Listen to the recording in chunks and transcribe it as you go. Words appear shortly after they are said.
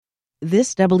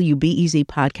This WBEZ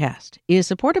podcast is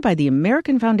supported by the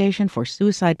American Foundation for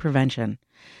Suicide Prevention.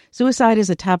 Suicide is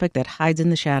a topic that hides in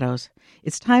the shadows.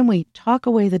 It's time we talk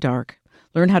away the dark,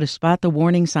 learn how to spot the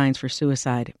warning signs for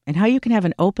suicide, and how you can have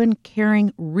an open,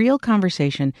 caring, real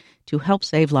conversation to help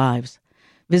save lives.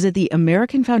 Visit the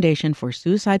American Foundation for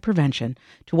Suicide Prevention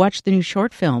to watch the new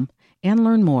short film and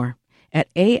learn more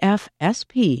at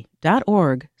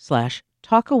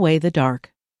afsp.org/talkawaythedark.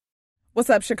 What's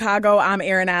up, Chicago? I'm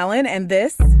Erin Allen, and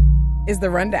this is The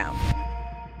Rundown.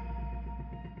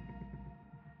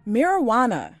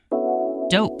 Marijuana.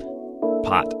 Dope.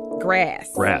 Pot. Grass.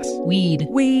 Weed.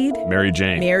 Mary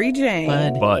Jane.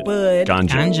 Bud.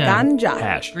 Ganja.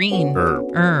 Hash. Green.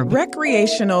 Herb.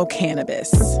 Recreational cannabis.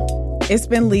 It's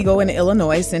been legal in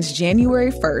Illinois since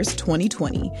January 1st,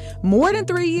 2020, more than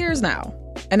 3 years now.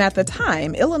 And at the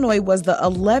time, Illinois was the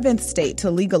 11th state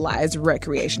to legalize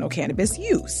recreational cannabis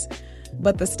use.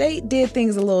 But the state did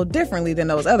things a little differently than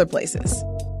those other places.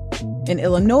 In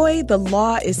Illinois, the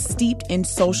law is steeped in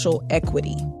social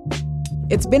equity.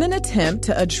 It's been an attempt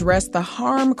to address the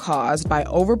harm caused by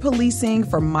over-policing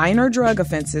for minor drug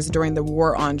offenses during the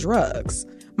war on drugs.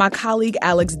 My colleague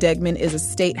Alex Degman is a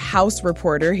state House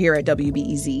reporter here at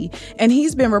WBEZ, and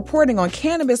he's been reporting on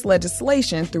cannabis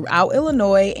legislation throughout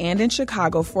Illinois and in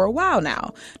Chicago for a while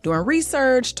now, doing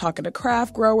research, talking to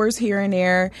craft growers here and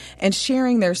there, and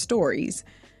sharing their stories.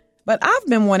 But I've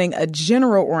been wanting a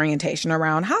general orientation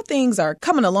around how things are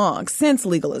coming along since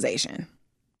legalization.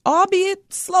 Albeit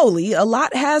slowly, a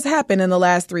lot has happened in the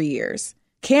last 3 years.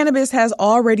 Cannabis has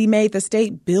already made the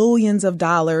state billions of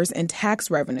dollars in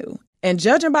tax revenue. And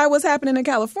judging by what's happening in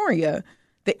California,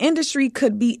 the industry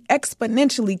could be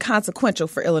exponentially consequential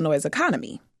for Illinois'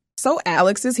 economy. So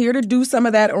Alex is here to do some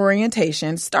of that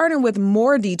orientation, starting with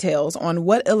more details on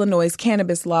what Illinois'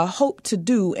 cannabis law hoped to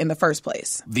do in the first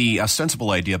place. The ostensible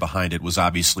idea behind it was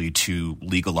obviously to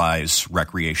legalize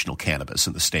recreational cannabis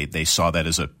in the state. They saw that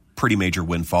as a pretty major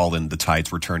windfall, and the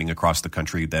tides were turning across the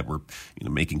country that were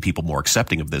making people more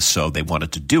accepting of this. So they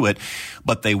wanted to do it,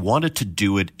 but they wanted to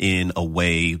do it in a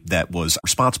way that was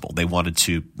responsible. They wanted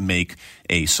to make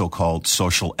a so-called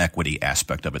social equity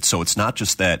aspect of it. So it's not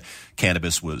just that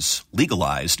cannabis was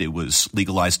legalized, it was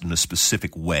legalized in a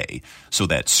specific way so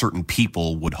that certain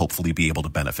people would hopefully be able to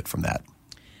benefit from that.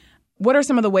 What are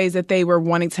some of the ways that they were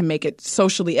wanting to make it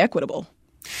socially equitable?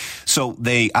 So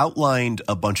they outlined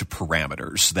a bunch of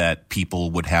parameters that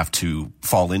people would have to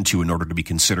fall into in order to be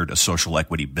considered a social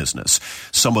equity business.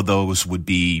 Some of those would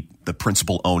be the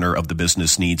principal owner of the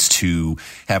business needs to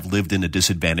have lived in a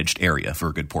disadvantaged area for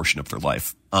a good portion of their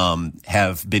life,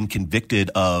 have been convicted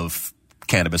of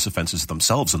cannabis offenses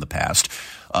themselves in the past,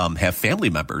 have family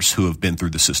members who have been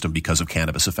through the system because of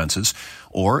cannabis offenses,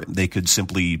 or they could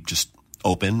simply just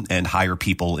open and hire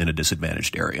people in a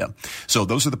disadvantaged area. So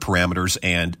those are the parameters.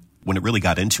 And when it really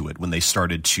got into it, when they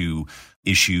started to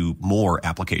issue more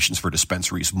applications for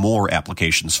dispensaries, more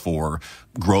applications for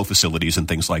grow facilities and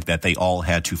things like that, they all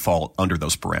had to fall under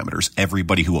those parameters.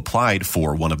 Everybody who applied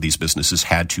for one of these businesses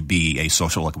had to be a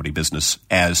social equity business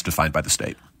as defined by the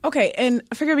state. Okay. And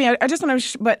forgive me, I just want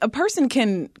to, but a person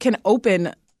can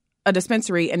open a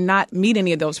dispensary and not meet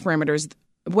any of those parameters.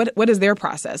 What is their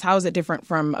process? How is it different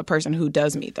from a person who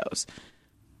does meet those?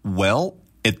 Well,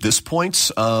 at this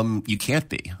point, you can't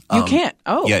be. You can't?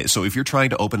 Oh. Yeah, so if you're trying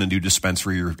to open a new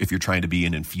dispensary or if you're trying to be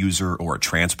an infuser or a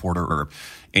transporter or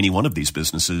any one of these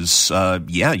businesses,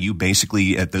 you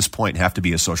basically at this point have to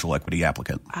be a social equity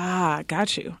applicant. Ah,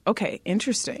 got you. Okay,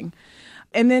 interesting.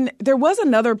 And then there was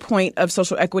another point of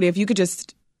social equity. If you could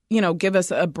just, give us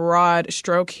a broad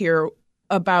stroke here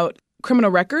about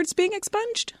criminal records being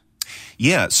expunged?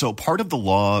 Yeah, so part of the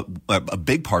law, a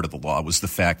big part of the law was the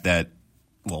fact that,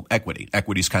 equity.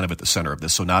 Equity is kind of at the center of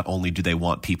this. So not only do they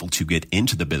want people to get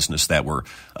into the business that were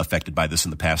affected by this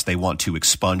in the past, they want to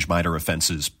expunge minor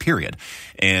offenses, period.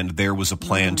 And there was a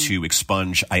plan to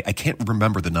expunge, I can't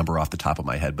remember the number off the top of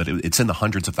my head, but it's in the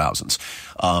hundreds of thousands.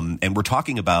 And we're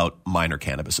talking about minor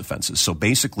cannabis offenses. So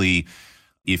basically,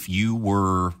 if you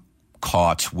were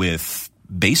caught with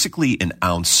basically an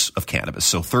ounce of cannabis,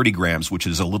 so 30 grams, which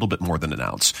is a little bit more than an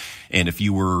ounce. And if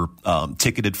you were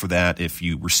ticketed for that, if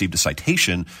you received a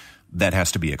citation, that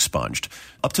has to be expunged.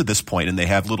 Up to this point, and they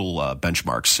have little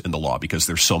benchmarks in the law because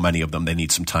there's so many of them, they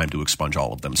need some time to expunge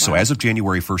all of them. Wow. So as of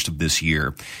January 1st of this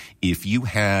year, if you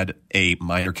had a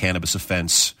minor cannabis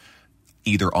offense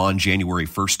either on January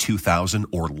 1st, 2000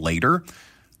 or later,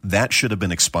 that should have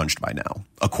been expunged by now,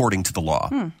 according to the law.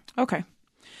 Okay.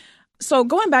 So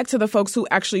going back to the folks who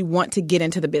actually want to get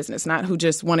into the business, not who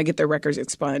just want to get their records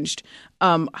expunged,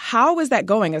 how is that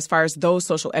going as far as those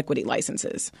social equity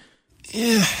licenses?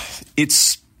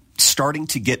 It's starting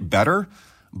to get better,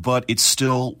 but it's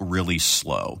still really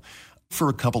slow. For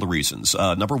a couple of reasons.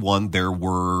 Number one, there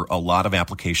were a lot of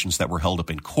applications that were held up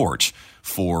in court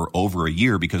for over a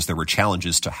year because there were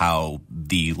challenges to how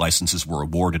the licenses were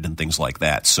awarded and things like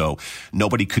that. So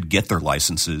nobody could get their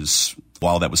licenses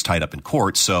while that was tied up in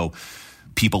court. So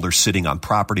people are sitting on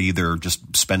property. They're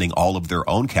just spending all of their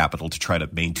own capital to try to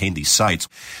maintain these sites.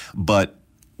 But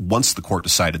once the court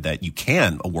decided that you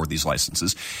can award these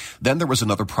licenses, then there was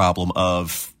another problem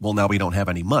of, well, now we don't have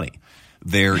any money.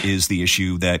 There is the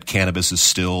issue that cannabis is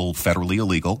still federally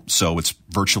illegal, so it's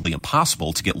virtually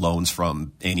impossible to get loans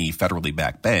from any federally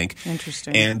backed bank.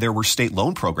 Interesting. And there were state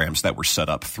loan programs that were set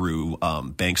up through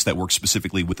banks that work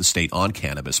specifically with the state on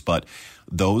cannabis, but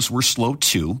those were slow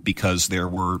too because there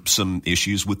were some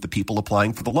issues with the people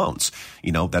applying for the loans.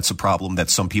 You know, that's a problem that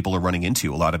some people are running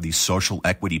into. A lot of these social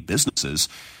equity businesses,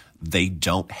 they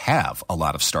don't have a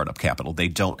lot of startup capital. They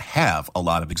don't have a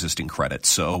lot of existing credit.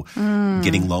 So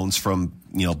getting loans from,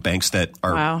 banks that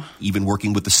are even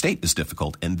working with the state is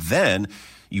difficult. And then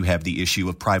you have the issue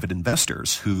of private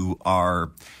investors who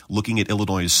are looking at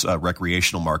Illinois'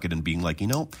 recreational market and being like,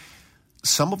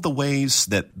 some of the ways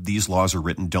that these laws are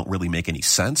written don't really make any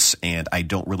sense, and I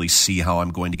don't really see how I'm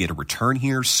going to get a return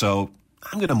here. So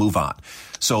I'm going to move on.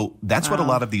 So that's what a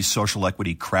lot of these social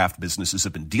equity craft businesses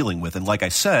have been dealing with. And like I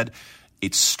said,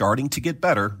 it's starting to get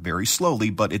better very slowly,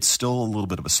 but it's still a little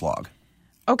bit of a slog.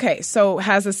 Okay, so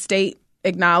has a state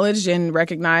acknowledged and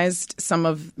recognized some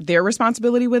of their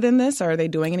responsibility within this? Are they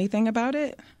doing anything about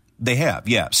it? They have,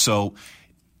 yeah. So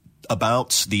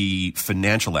about the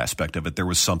financial aspect of it, there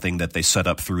was something that they set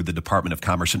up through the Department of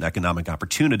Commerce and Economic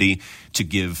Opportunity to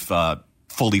give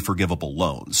fully forgivable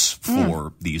loans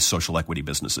for these social equity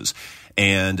businesses.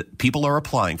 And people are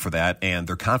applying for that, and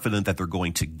they're confident that they're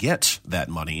going to get that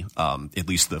money. At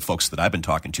least the folks that I've been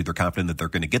talking to, they're confident that they're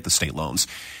going to get the state loans,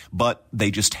 but they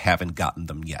just haven't gotten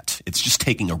them yet. It's just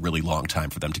taking a really long time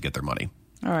for them to get their money.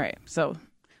 All right. So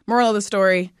moral of the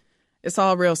story, it's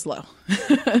all real slow.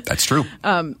 That's true.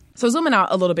 So zooming out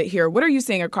a little bit here, what are you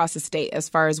seeing across the state as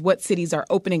far as what cities are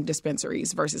opening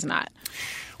dispensaries versus not?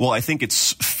 Well, I think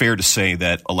it's fair to say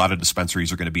that a lot of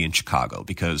dispensaries are going to be in Chicago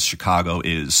because Chicago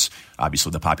is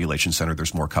obviously the population center.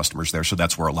 There's more customers there, so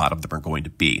that's where a lot of them are going to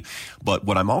be. But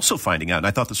what I'm also finding out, and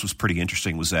I thought this was pretty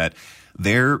interesting, was that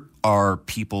there are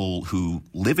people who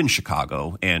live in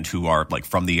Chicago and who are like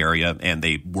from the area and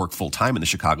they work full time in the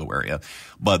Chicago area,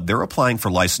 but they're applying for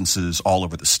licenses all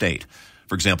over the state.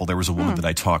 For example, there was a woman that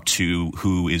I talked to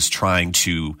who is trying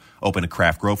to open a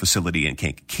craft grow facility in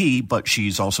Kankakee, but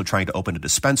she's also trying to open a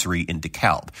dispensary in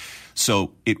DeKalb.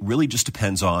 So it really just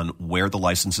depends on where the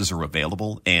licenses are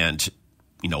available and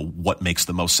what makes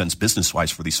the most sense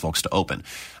business-wise for these folks to open.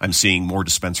 I'm seeing more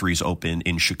dispensaries open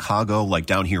in Chicago, like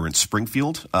down here in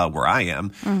Springfield, where I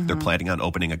am. They're planning on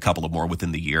opening a couple of more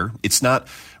within the year. It's not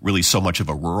really so much of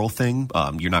a rural thing.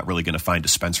 You're not really going to find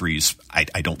dispensaries,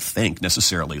 I don't think,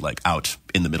 necessarily like out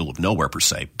in the middle of nowhere per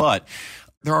se. But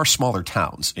there are smaller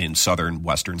towns in southern,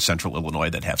 western, central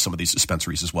Illinois that have some of these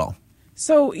dispensaries as well.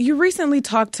 So you recently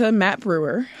talked to Matt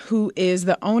Brewer, who is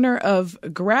the owner of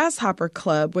Grasshopper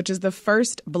Club, which is the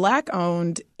first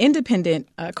Black-owned independent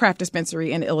craft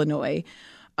dispensary in Illinois.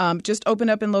 Just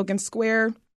opened up in Logan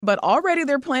Square, but already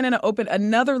they're planning to open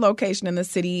another location in the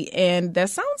city, and that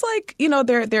sounds like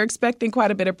they're expecting quite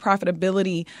a bit of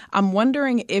profitability. I'm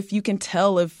wondering if you can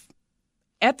tell if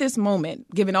at this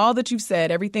moment, given all that you've said,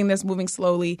 everything that's moving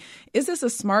slowly, is this a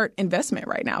smart investment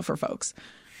right now for folks?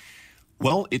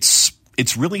 Well,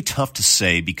 it's really tough to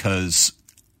say because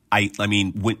I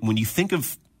mean, when you think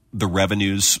of the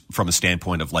revenues from a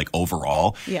standpoint of like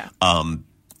overall,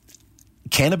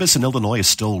 cannabis in Illinois is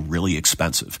still really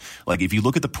expensive. Like if you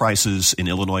look at the prices in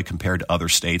Illinois compared to other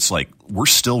states, like we're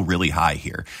still really high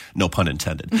here. No pun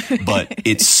intended. But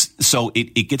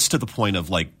it gets to the point of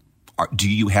like, do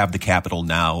you have the capital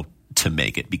now to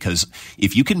make it? Because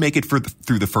if you can make it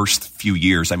through the first few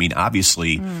years, I mean,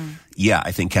 obviously,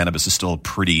 I think cannabis is still a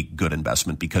pretty good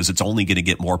investment because it's only going to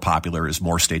get more popular as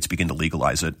more states begin to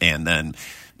legalize it. And then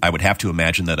I would have to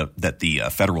imagine that the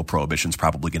federal prohibition is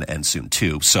probably going to end soon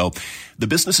too. So the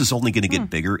business is only going to get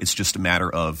bigger. It's just a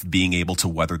matter of being able to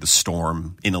weather the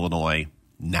storm in Illinois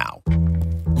now,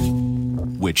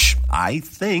 which I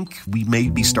think we may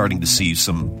be starting to see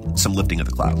some lifting of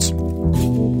the clouds.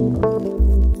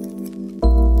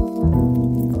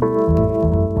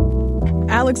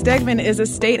 Alex Degman is a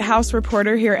State House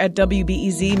reporter here at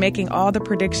WBEZ, making all the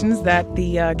predictions that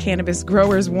the cannabis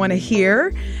growers want to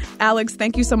hear. Alex,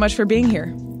 thank you so much for being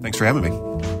here. Thanks for having me.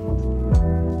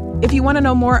 If you want to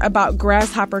know more about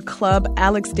Grasshopper Club,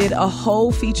 Alex did a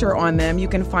whole feature on them. You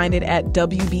can find it at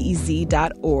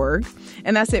wbez.org.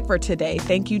 And that's it for today.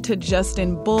 Thank you to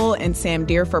Justin Bull and Sam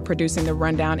Deere for producing The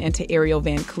Rundown, and to Ariel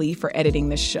Van Clee for editing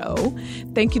the show.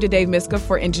 Thank you to Dave Miska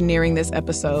for engineering this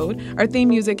episode. Our theme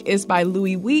music is by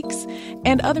Louis Weeks,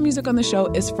 and other music on the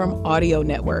show is from Audio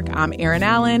Network. I'm Erin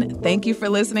Allen. Thank you for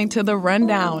listening to The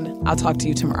Rundown. I'll talk to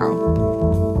you tomorrow.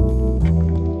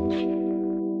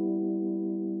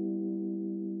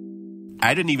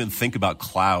 I didn't even think about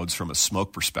clouds from a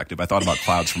smoke perspective. I thought about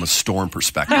clouds from a storm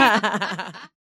perspective.